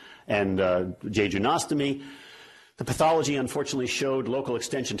pancreaduodenectomy and jejunostomy. The pathology unfortunately showed local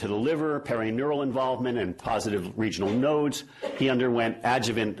extension to the liver, perineural involvement, and positive regional nodes. He underwent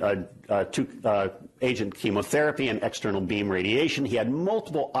adjuvant agent chemotherapy and external beam radiation. He had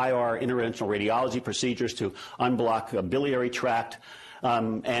multiple IR, interventional radiology procedures to unblock a biliary tract,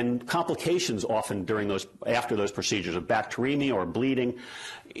 and complications often after those procedures of bacteremia or bleeding.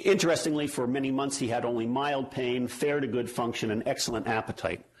 Interestingly, for many months he had only mild pain, fair to good function, and excellent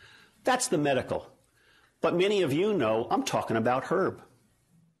appetite. That's the medical. But many of you know I'm talking about Herb.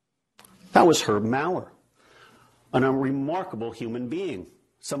 That was Herb Maurer, a remarkable human being,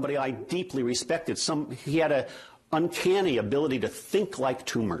 somebody I deeply respected. He had an uncanny ability to think like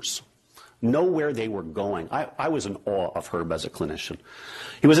tumors, know where they were going. I was in awe of Herb as a clinician.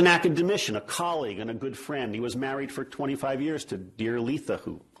 He was an academician, a colleague, and a good friend. He was married for 25 years to dear Letha,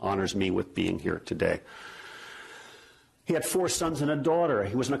 who honors me with being here today. He had 4 sons and a daughter.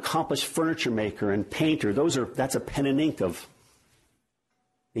 He was an accomplished furniture maker and painter. That's a pen and ink of.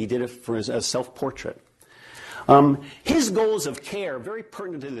 He did it for as self-portrait. His goals of care, very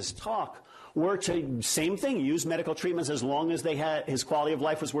pertinent to this talk, were to, same thing, use medical treatments as long as his quality of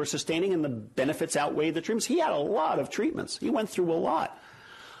life was worth sustaining and the benefits outweighed the treatments. He had a lot of treatments. He went through a lot.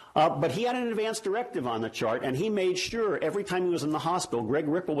 But he had an advance directive on the chart, and he made sure every time he was in the hospital, Greg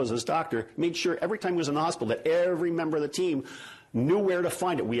Ripple was his doctor, made sure every time he was in the hospital that every member of the team knew where to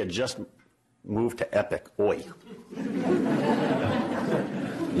find it. We had just moved to Epic. Oi.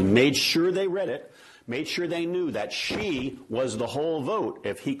 He made sure they read it, made sure they knew that she was the whole vote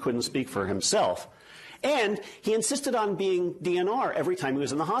if he couldn't speak for himself. And he insisted on being DNR every time he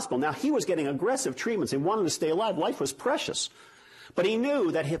was in the hospital. Now, he was getting aggressive treatments. He wanted to stay alive. Life was precious. But he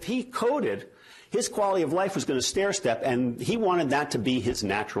knew that if he coded, his quality of life was going to stair-step, and he wanted that to be his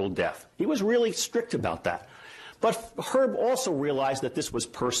natural death. He was really strict about that. But Herb also realized that this was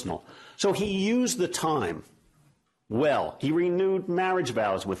personal. So he used the time well. He renewed marriage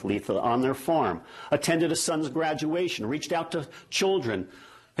vows with Letha on their farm, attended a son's graduation, reached out to children,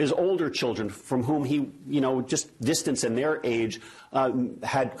 his older children, from whom he, just distance in their age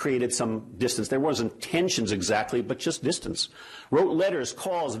had created some distance. There wasn't tensions exactly, but just distance. Wrote letters,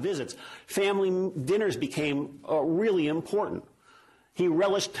 calls, visits. Family dinners became really important. He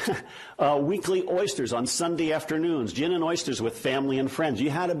relished weekly oysters on Sunday afternoons, gin and oysters with family and friends.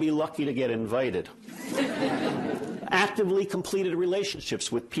 You had to be lucky to get invited. Actively completed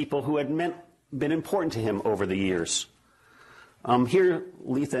relationships with people who had been important to him over the years. Here,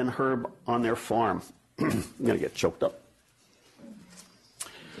 Letha and Herb on their farm. I'm going to get choked up.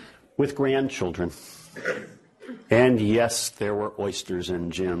 With grandchildren. And yes, there were oysters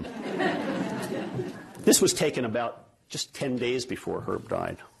and gin. This was taken about just 10 days before Herb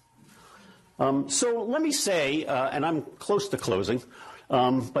died. So let me say, and I'm close to closing,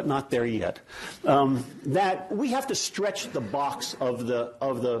 but not there yet, that we have to stretch the box of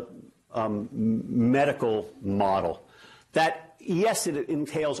the medical model. That, yes, it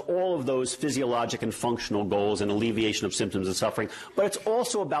entails all of those physiologic and functional goals and alleviation of symptoms and suffering, but it's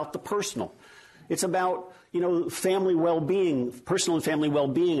also about the personal. It's about, family well-being, personal and family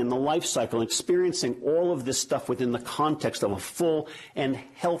well-being and the life cycle, experiencing all of this stuff within the context of a full and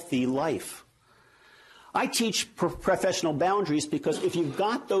healthy life. I teach professional boundaries because if you've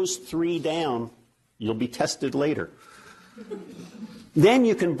got those 3 down, you'll be tested later. Then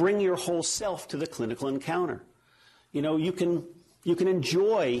you can bring your whole self to the clinical encounter. You can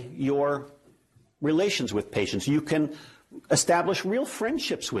enjoy your relations with patients. You can establish real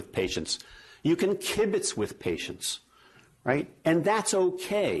friendships with patients. You can kibitz with patients, right? And that's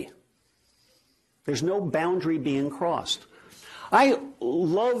okay. There's no boundary being crossed. I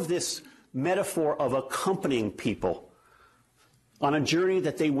love this metaphor of accompanying people on a journey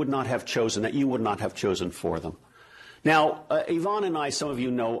that they would not have chosen, that you would not have chosen for them. Now, Yvonne and I, some of you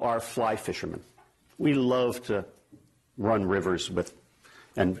know, are fly fishermen. We love to run rivers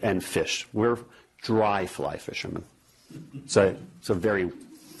and fish. We're dry fly fishermen. It's a very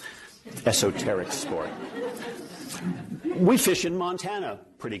esoteric sport. We fish in Montana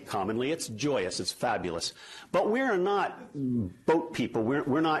pretty commonly. It's joyous. It's fabulous. But we're not boat people.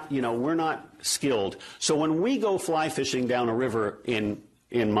 We're not skilled. So when we go fly fishing down a river in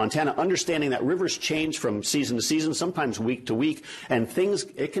Montana, understanding that rivers change from season to season, sometimes week to week, and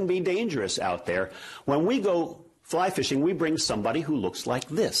it can be dangerous out there. When we go fly fishing, we bring somebody who looks like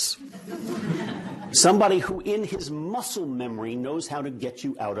this. Somebody who in his muscle memory knows how to get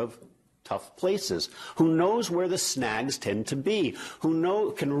you out of tough places, who knows where the snags tend to be,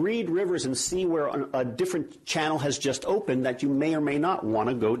 who can read rivers and see where a different channel has just opened that you may or may not want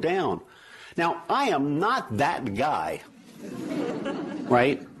to go down. Now, I am not that guy,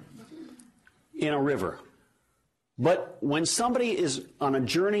 right, in a river. But when somebody is on a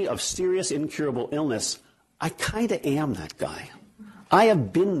journey of serious, incurable illness, I kind of am that guy. I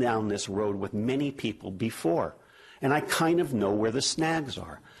have been down this road with many people before, and I kind of know where the snags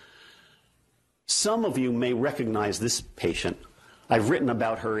are. Some of you may recognize this patient. I've written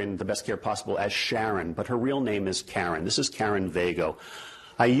about her in The Best Care Possible as Sharon, but her real name is Karen. This is Karen Vago.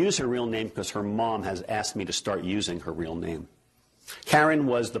 I use her real name because her mom has asked me to start using her real name. Karen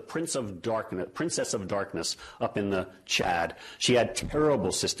was the Princess of Darkness up in the Chad. She had terrible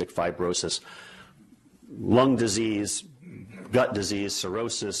cystic fibrosis, lung disease, gut disease,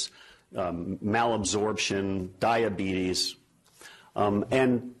 cirrhosis, malabsorption, diabetes,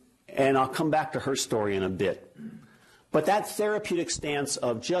 and I'll come back to her story in a bit. But that therapeutic stance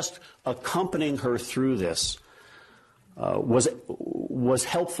of just accompanying her through this was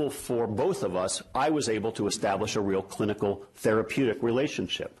helpful for both of us. I was able to establish a real clinical therapeutic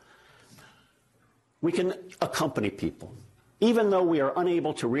relationship. We can accompany people. Even though we are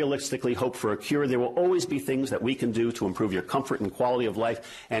unable to realistically hope for a cure, there will always be things that we can do to improve your comfort and quality of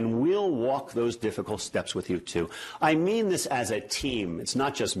life, and we'll walk those difficult steps with you too. I mean this as a team. It's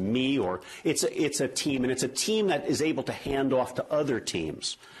not just me, or it's a team, and it's a team that is able to hand off to other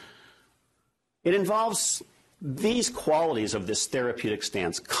teams. It involves these qualities of this therapeutic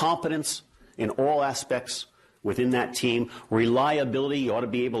stance: competence in all aspects within that team, reliability. You ought to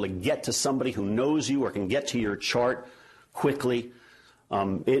be able to get to somebody who knows you or can get to your chart quickly.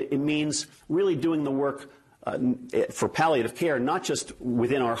 It means really doing the work for palliative care, not just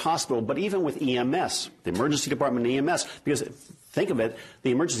within our hospital, but even with EMS, the emergency department and EMS, because think of it,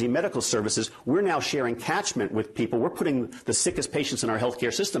 the emergency medical services, we're now sharing catchment with people. We're putting the sickest patients in our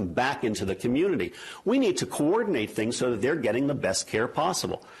healthcare system back into the community. We need to coordinate things so that they're getting the best care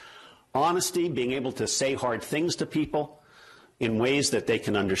possible. Honesty, being able to say hard things to people in ways that they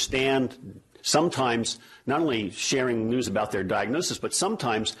can understand. Sometimes not only sharing news about their diagnosis, but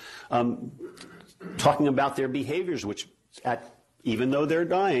sometimes talking about their behaviors, which, even though they're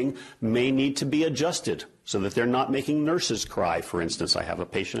dying, may need to be adjusted so that they're not making nurses cry, for instance. I have a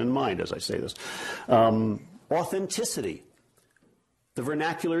patient in mind as I say this. Authenticity. The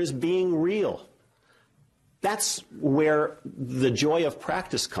vernacular is being real. That's where the joy of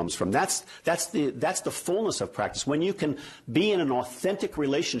practice comes from. That's the fullness of practice. When you can be in an authentic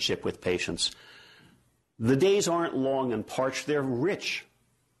relationship with patients, the days aren't long and parched. They're rich,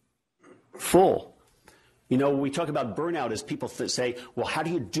 full. You know, we talk about burnout as people say, well, how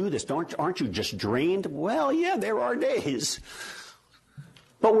do you do this? Aren't you just drained? Well, yeah, there are days.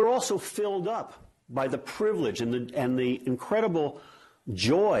 But we're also filled up by the privilege and the incredible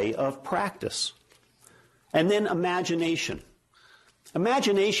joy of practice. And then imagination.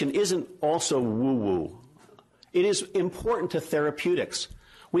 Imagination isn't also woo-woo. It is important to therapeutics.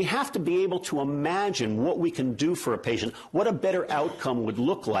 We have to be able to imagine what we can do for a patient, what a better outcome would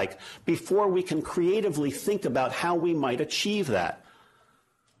look like, before we can creatively think about how we might achieve that.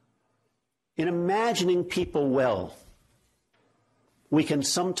 In imagining people well, we can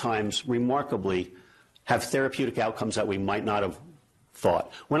sometimes remarkably have therapeutic outcomes that we might not have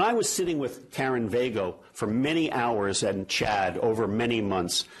thought. When I was sitting with Karen Vago for many hours in Chad over many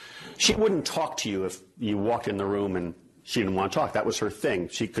months, she wouldn't talk to you if you walked in the room and she didn't want to talk. That was her thing.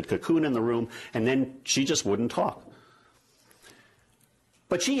 She could cocoon in the room, and then she just wouldn't talk.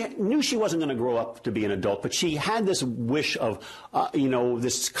 But she knew she wasn't going to grow up to be an adult, but she had this wish of,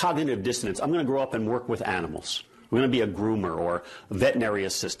 this cognitive dissonance. I'm going to grow up and work with animals. I'm going to be a groomer or a veterinary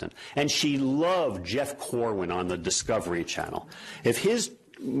assistant. And she loved Jeff Corwin on the Discovery Channel. If his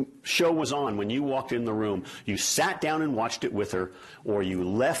show was on when you walked in the room, you sat down and watched it with her, or you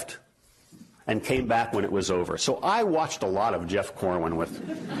left and came back when it was over. So I watched a lot of Jeff Corwin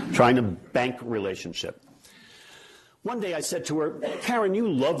with trying to bank relationship. One day I said to her, Karen,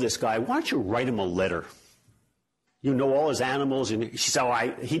 you love this guy. Why don't you write him a letter? You know all his animals. And she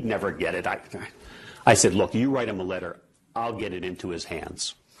said, he'd never get it. I said, look, you write him a letter. I'll get it into his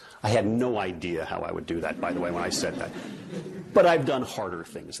hands. I had no idea how I would do that, by the way, when I said that. But I've done harder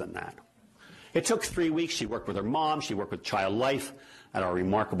things than that. It took 3 weeks. She worked with her mom. She worked with Child Life at our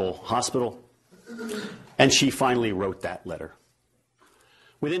remarkable hospital. And she finally wrote that letter.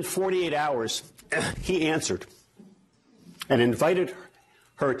 Within 48 hours, he answered and invited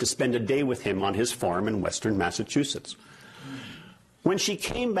her to spend a day with him on his farm in western Massachusetts. When she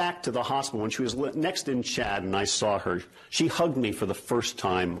came back to the hospital, when she was next in Chad and I saw her, she hugged me for the first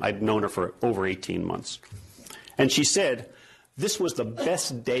time. I'd known her for over 18 months. And she said, this was the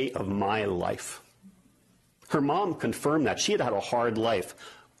best day of my life. Her mom confirmed that. She had had a hard life.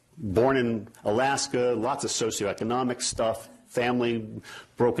 Born in Alaska, lots of socioeconomic stuff,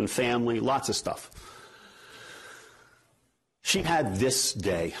 broken family, lots of stuff. She had this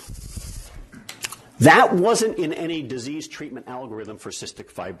day. That wasn't in any disease treatment algorithm for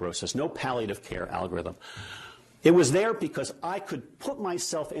cystic fibrosis, no palliative care algorithm. It was there because I could put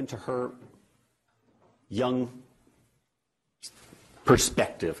myself into her young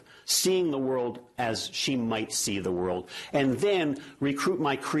perspective, seeing the world as she might see the world, and then recruit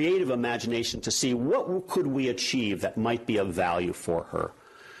my creative imagination to see what could we achieve that might be of value for her.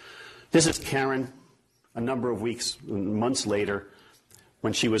 This is Karen, a number of weeks, months later,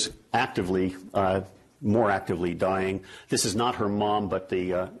 when she was more actively dying. This is not her mom, but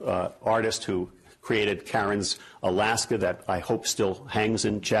the artist who created Karen's Alaska that I hope still hangs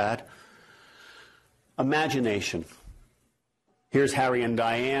in Chad. Imagination. Here's Harry and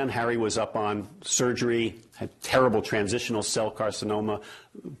Diane. Harry was up on surgery, had terrible transitional cell carcinoma,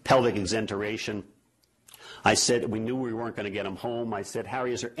 pelvic exenteration. I said, we knew we weren't going to get him home. I said,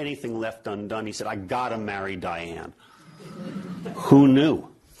 Harry, is there anything left undone? He said, I got to marry Diane. Who knew?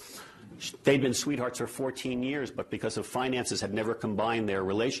 They'd been sweethearts for 14 years, but because of finances had never combined their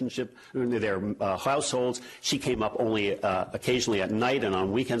relationship, their households. She came up only occasionally at night and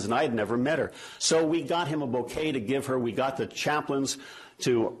on weekends, and I had never met her. So we got him a bouquet to give her. We got the chaplains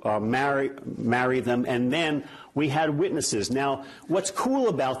to marry them, and then we had witnesses. Now, what's cool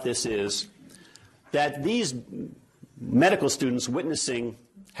about this is that these medical students witnessing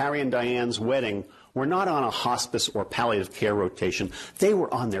Harry and Diane's wedding were not on a hospice or palliative care rotation. They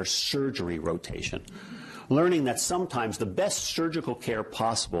were on their surgery rotation, learning that sometimes the best surgical care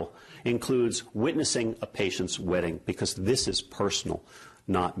possible includes witnessing a patient's wedding, because this is personal,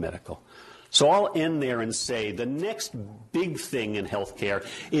 not medical. So I'll end there and say the next big thing in healthcare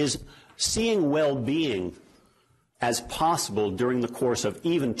is seeing well-being as possible during the course of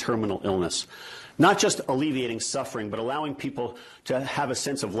even terminal illness. Not just alleviating suffering, but allowing people to have a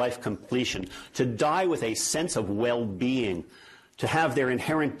sense of life completion, to die with a sense of well-being, to have their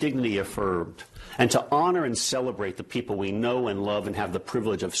inherent dignity affirmed, and to honor and celebrate the people we know and love and have the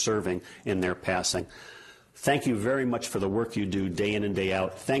privilege of serving in their passing. Thank you very much for the work you do day in and day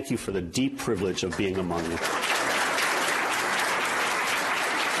out. Thank you for the deep privilege of being among you.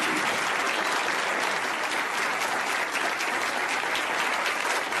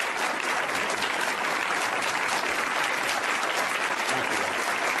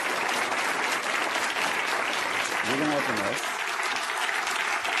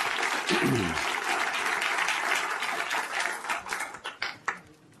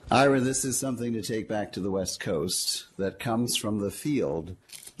 Ira, this is something to take back to the West Coast that comes from the field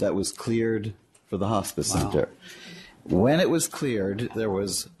that was cleared for the hospice center. When it was cleared, there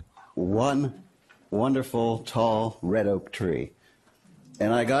was one wonderful, tall red oak tree.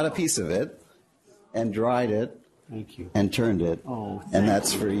 And I got a piece of it and dried it. Thank you. And turned it. Oh, and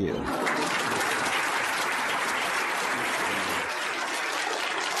that's for you.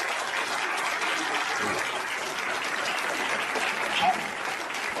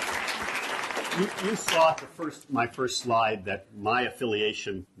 You saw at my first slide that my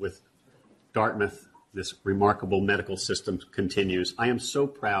affiliation with Dartmouth, this remarkable medical system, continues. I am so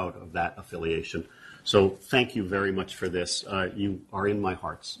proud of that affiliation. So thank you very much for this. You are in my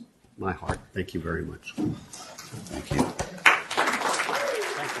heart. Thank you very much. Thank you.